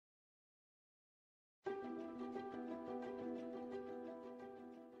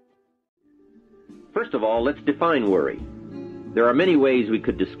First of all, let's define worry. There are many ways we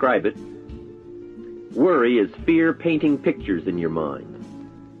could describe it. Worry is fear painting pictures in your mind.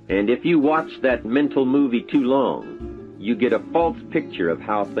 And if you watch that mental movie too long, you get a false picture of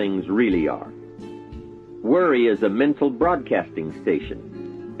how things really are. Worry is a mental broadcasting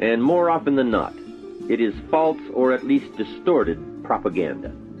station, and more often than not, it is false or at least distorted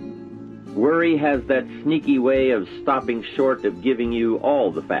propaganda. Worry has that sneaky way of stopping short of giving you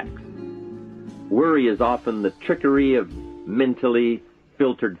all the facts. Worry is often the trickery of mentally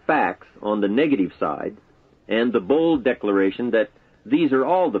filtered facts on the negative side and the bold declaration that these are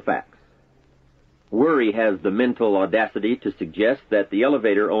all the facts. Worry has the mental audacity to suggest that the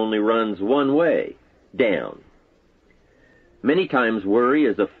elevator only runs one way, down. Many times worry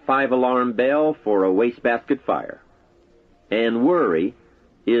is a 5-alarm bell for a wastebasket fire. And worry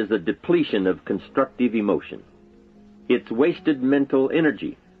is a depletion of constructive emotion. It's wasted mental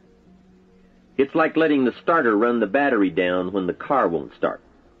energy. It's like letting the starter run the battery down when the car won't start.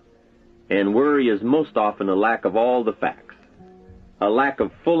 And worry is most often a lack of all the facts, a lack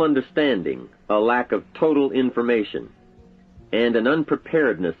of full understanding, a lack of total information, and an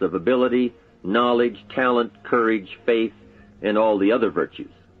unpreparedness of ability, knowledge, talent, courage, faith, and all the other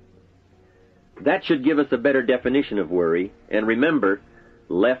virtues. That should give us a better definition of worry, and remember,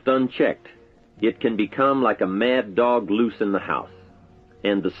 left unchecked, it can become like a mad dog loose in the house,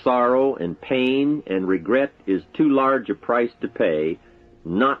 and the sorrow and pain and regret is too large a price to pay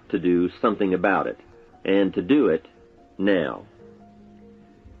not to do something about it, and to do it now.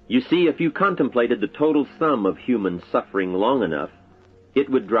 You see, if you contemplated the total sum of human suffering long enough, it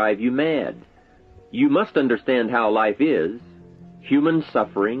would drive you mad. You must understand how life is. Human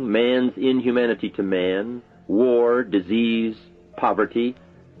suffering, man's inhumanity to man, war, disease, poverty.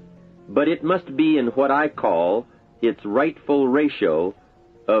 But it must be in what I call its rightful ratio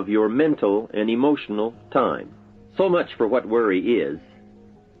of your mental and emotional time. So much for what worry is.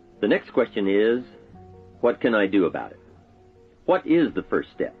 The next question is, what can I do about it? What is the first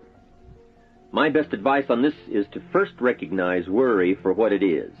step? My best advice on this is to first recognize worry for what it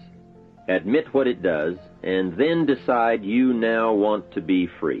is, admit what it does, and then decide you now want to be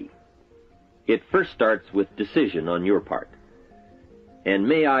free. It first starts with decision on your part. And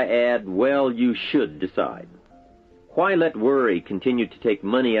may I add, well, you should decide. Why let worry continue to take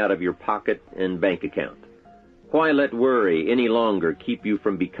money out of your pocket and bank account? Why let worry any longer keep you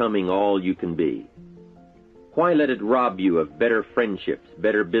from becoming all you can be? Why let it rob you of better friendships,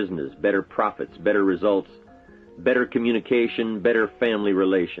 better business, better profits, better results, better communication, better family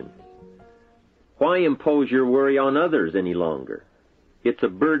relations? Why impose your worry on others any longer? It's a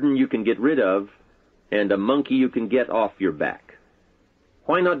burden you can get rid of and a monkey you can get off your back.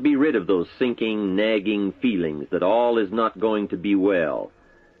 Why not be rid of those sinking, nagging feelings that all is not going to be well,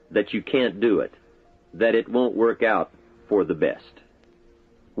 that you can't do it, that it won't work out for the best?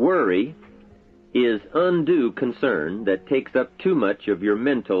 Worry is undue concern that takes up too much of your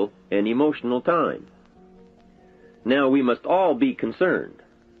mental and emotional time. Now, we must all be concerned.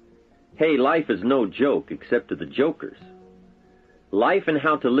 Hey, life is no joke except to the jokers. Life and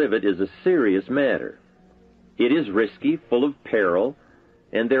how to live it is a serious matter. It is risky, full of peril,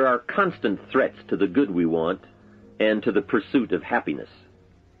 and there are constant threats to the good we want and to the pursuit of happiness.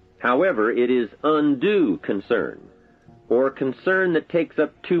 However, it is undue concern, or concern that takes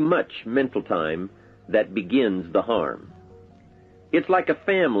up too much mental time, that begins the harm. It's like a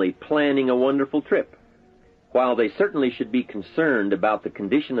family planning a wonderful trip. While they certainly should be concerned about the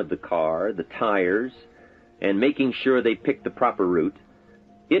condition of the car, the tires, and making sure they pick the proper route,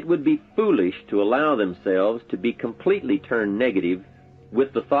 it would be foolish to allow themselves to be completely turned negative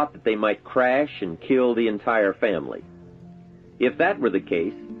with the thought that they might crash and kill the entire family. If that were the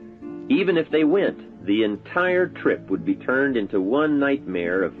case, even if they went, the entire trip would be turned into one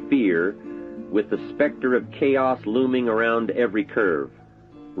nightmare of fear with the specter of chaos looming around every curve,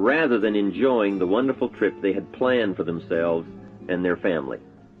 rather than enjoying the wonderful trip they had planned for themselves and their family.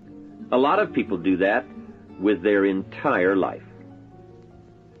 A lot of people do that with their entire life.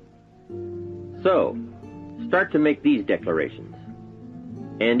 So, start to make these declarations.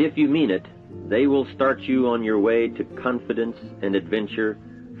 And if you mean it, they will start you on your way to confidence and adventure,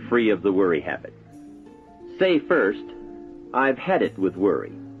 free of the worry habit. Say first, I've had it with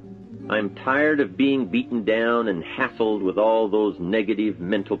worry. I'm tired of being beaten down and hassled with all those negative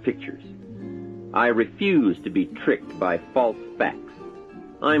mental pictures. I refuse to be tricked by false facts.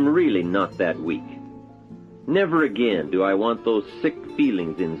 I'm really not that weak. Never again do I want those sick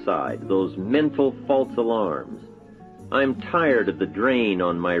feelings inside, those mental false alarms. I'm tired of the drain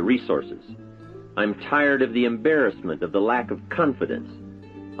on my resources. I'm tired of the embarrassment of the lack of confidence.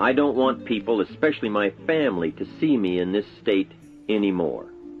 I don't want people, especially my family, to see me in this state anymore.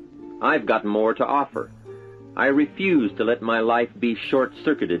 I've got more to offer. I refuse to let my life be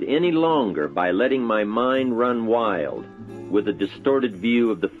short-circuited any longer by letting my mind run wild with a distorted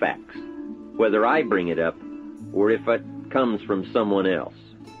view of the facts, whether I bring it up or if it comes from someone else.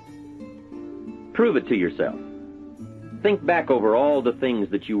 Prove it to yourself. Think back over all the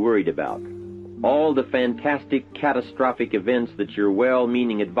things that you worried about, all the fantastic, catastrophic events that your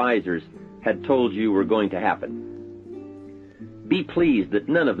well-meaning advisors had told you were going to happen. Be pleased that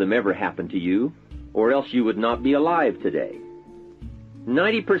none of them ever happened to you, or else you would not be alive today.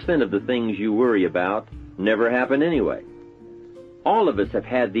 90% of the things you worry about never happen anyway. All of us have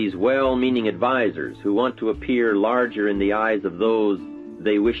had these well-meaning advisors who want to appear larger in the eyes of those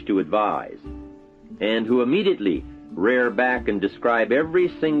they wish to advise, and who immediately rear back and describe every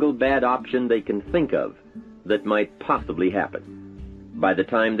single bad option they can think of that might possibly happen. By the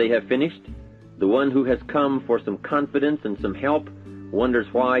time they have finished, the one who has come for some confidence and some help wonders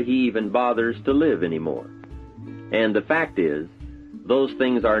why he even bothers to live anymore. And the fact is, those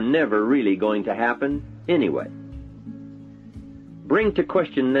things are never really going to happen anyway. Bring to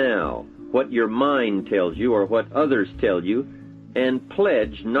question now what your mind tells you or what others tell you, and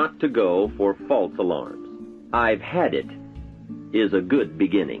pledge not to go for false alarms. "I've had it" is a good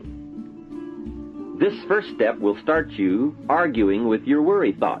beginning. This first step will start you arguing with your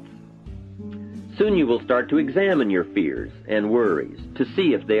worry thoughts. Soon you will start to examine your fears and worries to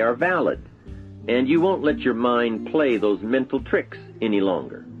see if they are valid, and you won't let your mind play those mental tricks any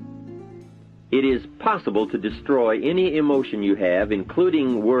longer. It is possible to destroy any emotion you have,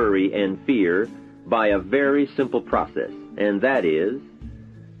 including worry and fear, by a very simple process, and that is,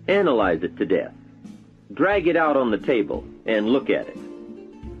 analyze it to death. Drag it out on the table and look at it.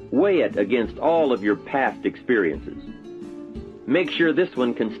 Weigh it against all of your past experiences. Make sure this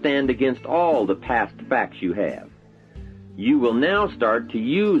one can stand against all the past facts you have. You will now start to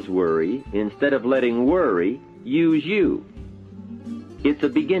use worry instead of letting worry use you. It's a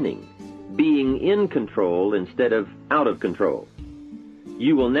beginning, being in control instead of out of control.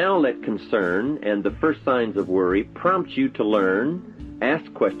 You will now let concern and the first signs of worry prompt you to learn,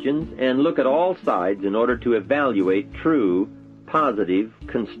 ask questions, and look at all sides in order to evaluate true, positive,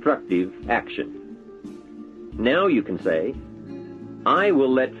 constructive action. Now you can say, "I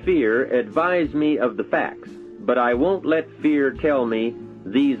will let fear advise me of the facts, but I won't let fear tell me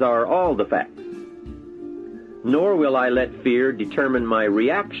these are all the facts. Nor will I let fear determine my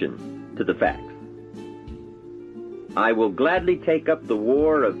reaction to the facts. I will gladly take up the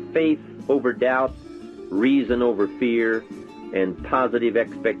war of faith over doubt, reason over fear, and positive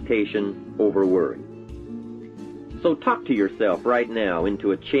expectation over worry." So talk to yourself right now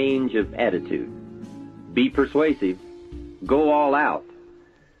into a change of attitude. Be persuasive. Go all out.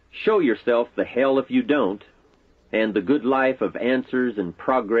 Show yourself the hell if you don't, and the good life of answers and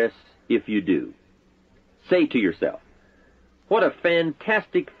progress if you do. Say to yourself, "What a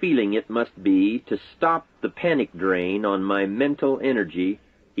fantastic feeling it must be to stop the panic drain on my mental energy,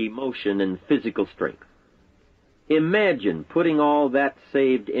 emotion, and physical strength. Imagine putting all that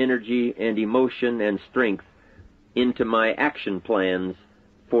saved energy and emotion and strength into my action plans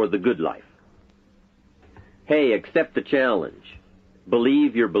for the good life." Hey, accept the challenge.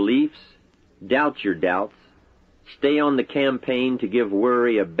 Believe your beliefs, doubt your doubts, stay on the campaign to give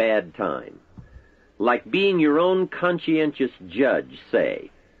worry a bad time. Like being your own conscientious judge,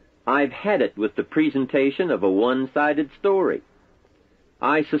 say, "I've had it with the presentation of a one-sided story.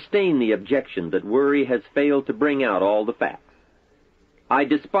 I sustain the objection that worry has failed to bring out all the facts. I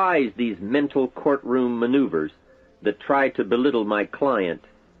despise these mental courtroom maneuvers that try to belittle my client,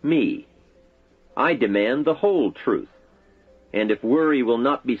 me. I demand the whole truth, and if worry will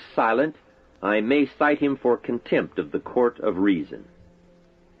not be silent, I may cite him for contempt of the court of reason."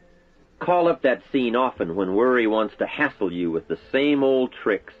 Call up that scene often when worry wants to hassle you with the same old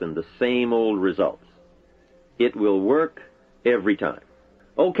tricks and the same old results. It will work every time.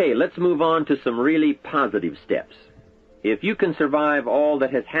 Okay, let's move on to some really positive steps. If you can survive all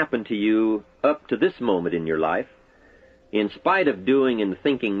that has happened to you up to this moment in your life, in spite of doing and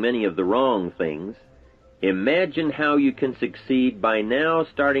thinking many of the wrong things, imagine how you can succeed by now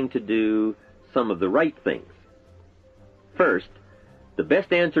starting to do some of the right things. First, the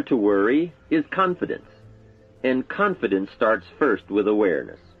best answer to worry is confidence, and confidence starts first with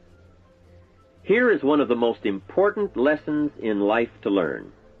awareness. Here is one of the most important lessons in life to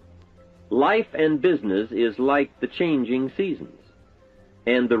learn. Life and business is like the changing seasons.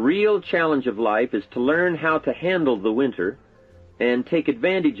 And the real challenge of life is to learn how to handle the winter and take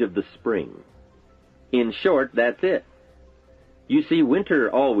advantage of the spring. In short, that's it. You see,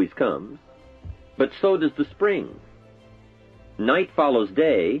 winter always comes, but so does the spring. Night follows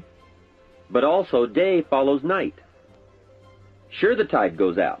day, but also day follows night. Sure, the tide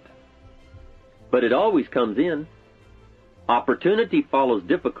goes out, but it always comes in. Opportunity follows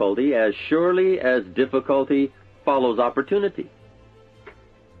difficulty as surely as difficulty follows opportunity.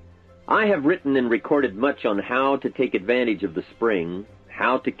 I have written and recorded much on how to take advantage of the spring,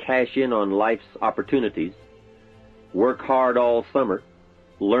 how to cash in on life's opportunities, work hard all summer,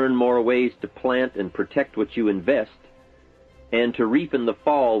 learn more ways to plant and protect what you invest, and to reap in the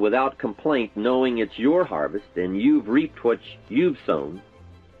fall without complaint, knowing it's your harvest and you've reaped what you've sown.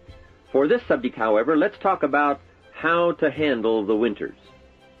 For this subject, however, let's talk about how to handle the winters,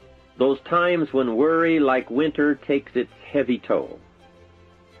 those times when worry, like winter, takes its heavy toll.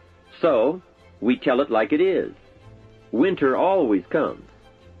 So, we tell it like it is. Winter always comes.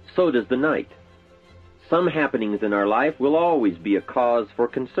 So does the night. Some happenings in our life will always be a cause for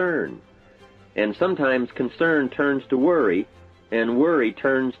concern. And sometimes concern turns to worry, and worry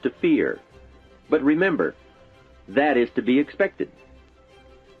turns to fear. But remember, that is to be expected.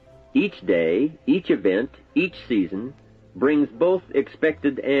 Each day, each event, each season brings both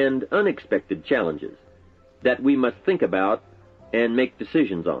expected and unexpected challenges that we must think about and make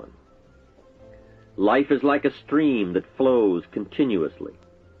decisions on. Life is like a stream that flows continuously.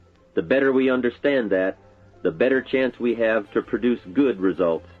 The better we understand that, the better chance we have to produce good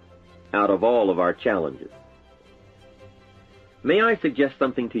results out of all of our challenges. May I suggest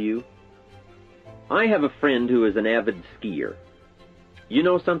something to you? I have a friend who is an avid skier. You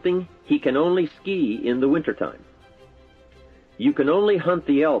know something? He can only ski in the wintertime. You can only hunt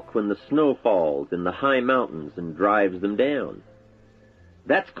the elk when the snow falls in the high mountains and drives them down.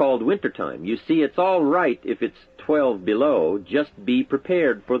 That's called wintertime. You see, it's all right if it's 12 below. Just be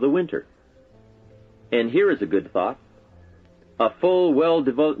prepared for the winter. And here is a good thought. A full,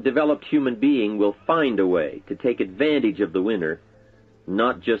 well-developed human being will find a way to take advantage of the winter,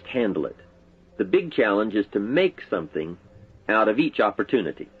 not just handle it. The big challenge is to make something out of each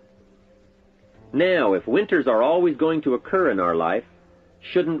opportunity. Now, if winters are always going to occur in our life,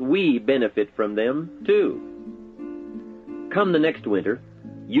 shouldn't we benefit from them too? Come the next winter,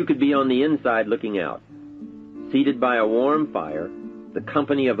 you could be on the inside looking out, seated by a warm fire, the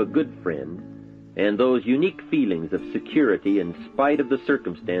company of a good friend, and those unique feelings of security in spite of the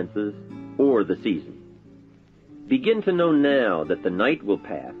circumstances or the season. Begin to know now that the night will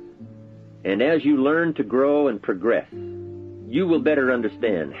pass, and as you learn to grow and progress, you will better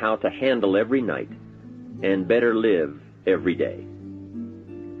understand how to handle every night and better live every day.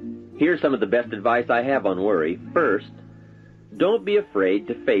 Here's some of the best advice I have on worry. First, don't be afraid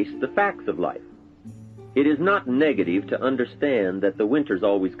to face the facts of life. It is not negative to understand that the winters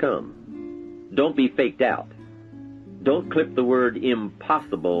always come. Don't be faked out. Don't clip the word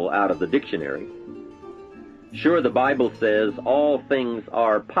impossible out of the dictionary. Sure, the Bible says all things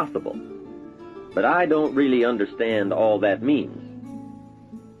are possible, but I don't really understand all that means.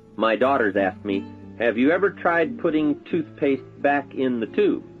 My daughters ask me, have you ever tried putting toothpaste back in the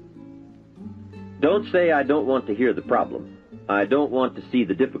tube? Don't say I don't want to hear the problem. I don't want to see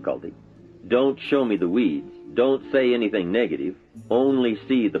the difficulty. Don't show me the weeds. Don't say anything negative. Only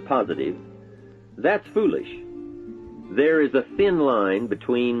see the positive. That's foolish. There is a thin line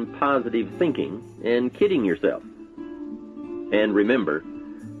between positive thinking and kidding yourself. And remember,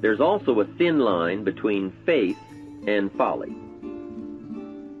 there's also a thin line between faith and folly.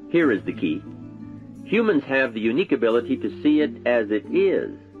 Here is the key. Humans have the unique ability to see it as it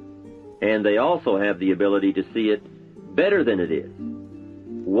is, and they also have the ability to see it better than it is.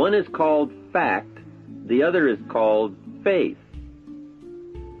 One is called fact, the other is called faith.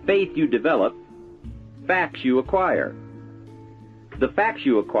 Faith you develop, facts you acquire. The facts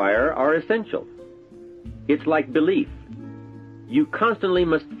you acquire are essential. It's like belief. You constantly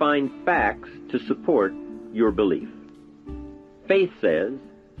must find facts to support your belief. Faith says,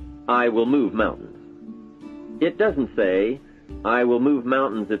 I will move mountains. It doesn't say, I will move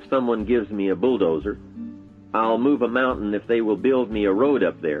mountains if someone gives me a bulldozer. I'll move a mountain if they will build me a road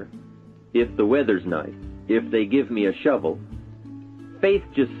up there, if the weather's nice, if they give me a shovel. Faith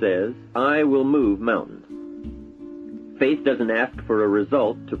just says, I will move mountains. Faith doesn't ask for a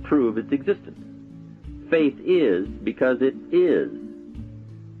result to prove its existence. Faith is because it is.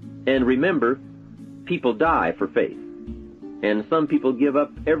 And remember, people die for faith. And some people give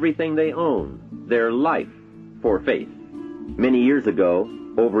up everything they own, their life, for faith. Many years ago,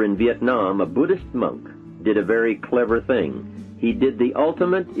 over in Vietnam, a Buddhist monk did a very clever thing. He did the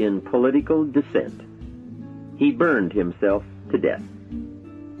ultimate in political dissent. He burned himself to death.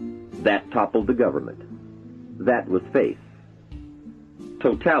 That toppled the government. That was faith.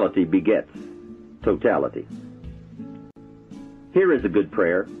 Totality begets totality. Here is a good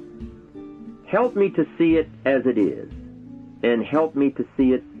prayer. Help me to see it as it is, and help me to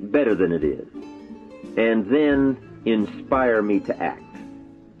see it better than it is, and then inspire me to act.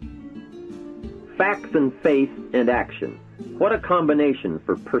 Facts and faith and action. What a combination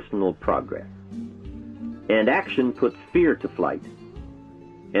for personal progress. And action puts fear to flight.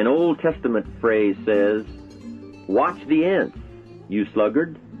 An Old Testament phrase says, "Watch the ants, you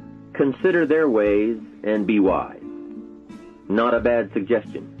sluggard. Consider their ways and be wise." Not a bad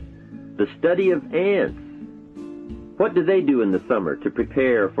suggestion. The study of ants. What do they do in the summer to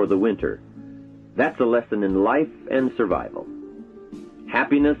prepare for the winter? That's a lesson in life and survival.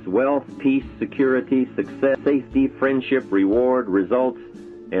 Happiness, wealth, peace, security, success, safety, friendship, reward, results,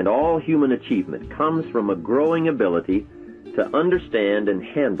 and all human achievement comes from a growing ability to understand and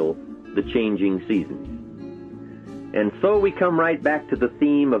handle the changing seasons. And so we come right back to the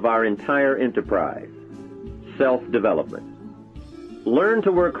theme of our entire enterprise, self-development. Learn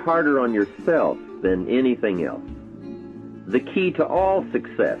to work harder on yourself than anything else. The key to all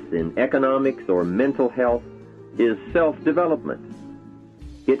success in economics or mental health is self-development.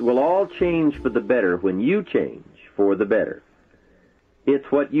 It will all change for the better when you change for the better.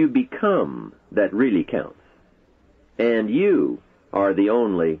 It's what you become that really counts. And you are the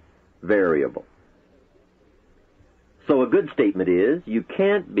only variable. So a good statement is, you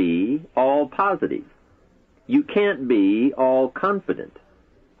can't be all positive. You can't be all confident.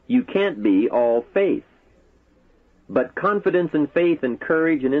 You can't be all faith. But confidence and faith and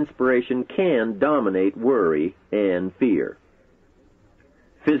courage and inspiration can dominate worry and fear.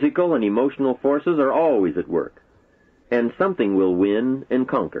 Physical and emotional forces are always at work, and something will win and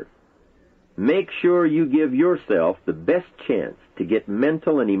conquer. Make sure you give yourself the best chance to get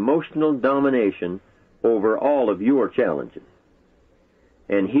mental and emotional domination over all of your challenges.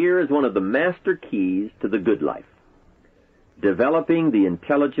 And here is one of the master keys to the good life. Developing the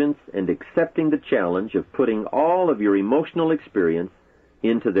intelligence and accepting the challenge of putting all of your emotional experience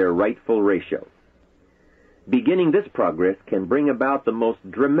into their rightful ratio. Beginning this progress can bring about the most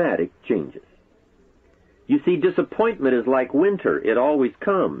dramatic changes. You see, disappointment is like winter. It always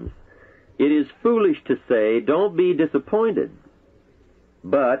comes. It is foolish to say, "Don't be disappointed."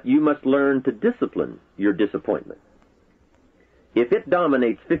 But you must learn to discipline your disappointment. If it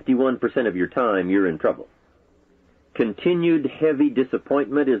dominates 51% of your time, you're in trouble. Continued heavy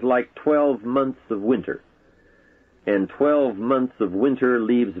disappointment is like 12 months of winter, and 12 months of winter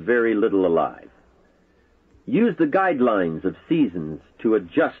leaves very little alive. Use the guidelines of seasons to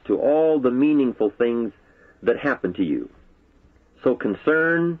adjust to all the meaningful things that happen to you. So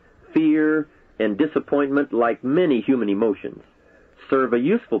concern, fear, and disappointment, like many human emotions, serve a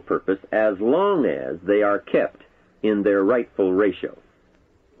useful purpose as long as they are kept in their rightful ratio.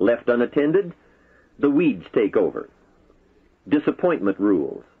 Left unattended, the weeds take over. Disappointment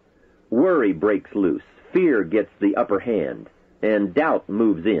rules. Worry breaks loose. Fear gets the upper hand, and doubt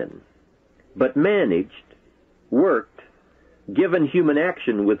moves in. But managed, worked, given human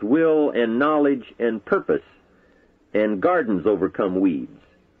action with will and knowledge and purpose, and gardens overcome weeds.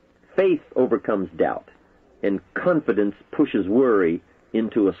 Faith overcomes doubt, and confidence pushes worry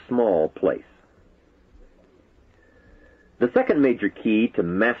into a small place. The second major key to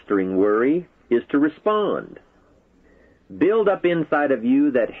mastering worry is to respond. Build up inside of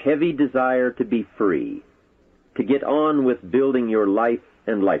you that heavy desire to be free, to get on with building your life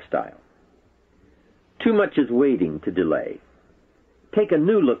and lifestyle. Too much is waiting to delay. Take a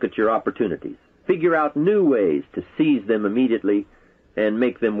new look at your opportunities. Figure out new ways to seize them immediately and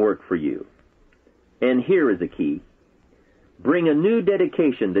make them work for you. And here is a key. Bring a new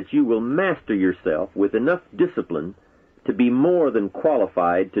dedication that you will master yourself with enough discipline to be more than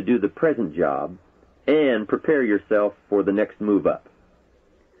qualified to do the present job and prepare yourself for the next move up.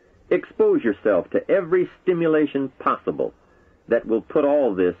 Expose yourself to every stimulation possible that will put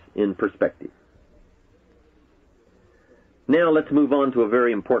all this in perspective. Now let's move on to a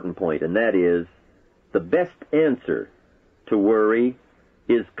very important point, and that is the best answer to worry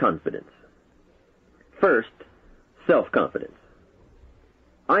is confidence. First, self-confidence.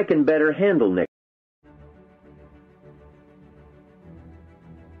 I can better handle next.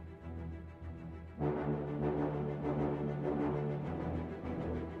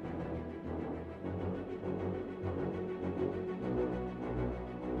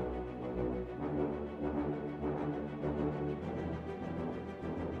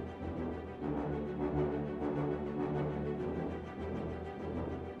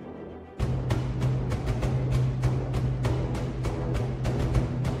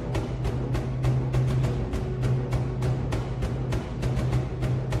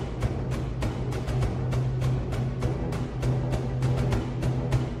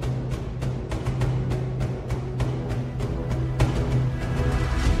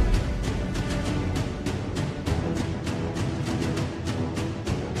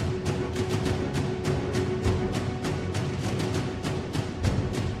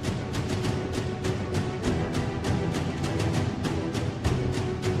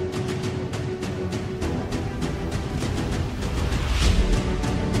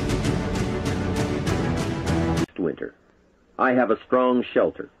 I have a strong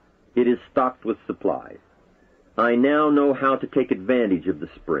shelter. It is stocked with supplies. I now know how to take advantage of the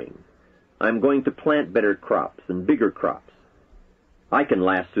spring. I'm going to plant better crops and bigger crops. I can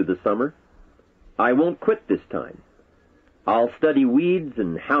last through the summer. I won't quit this time. I'll study weeds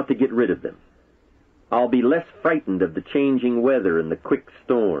and how to get rid of them. I'll be less frightened of the changing weather and the quick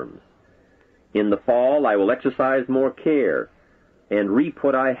storms. In the fall, I will exercise more care and reap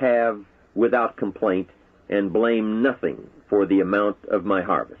what I have without complaint and blame nothing for the amount of my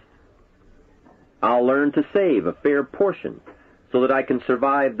harvest. I'll learn to save a fair portion so that I can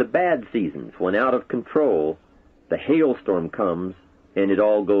survive the bad seasons when out of control the hailstorm comes and it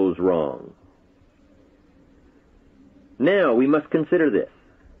all goes wrong. Now we must consider this.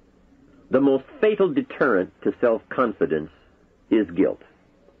 The most fatal deterrent to self-confidence is guilt.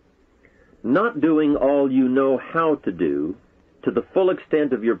 Not doing all you know how to do to the full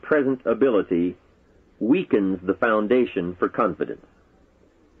extent of your present ability weakens the foundation for confidence.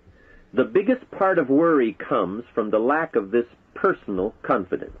 The biggest part of worry comes from the lack of this personal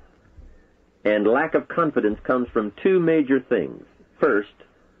confidence. And lack of confidence comes from two major things. First,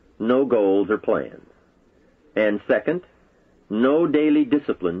 no goals or plans. And second, no daily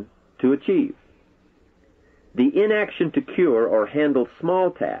discipline to achieve. The inaction to cure or handle small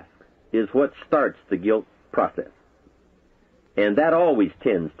tasks is what starts the guilt process. And that always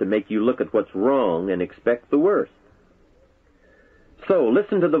tends to make you look at what's wrong and expect the worst. So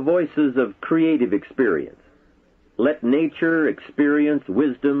listen to the voices of creative experience. Let nature, experience,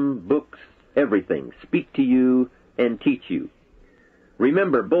 wisdom, books, everything speak to you and teach you.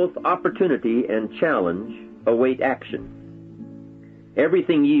 Remember, both opportunity and challenge await action.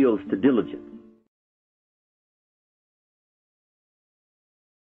 Everything yields to diligence.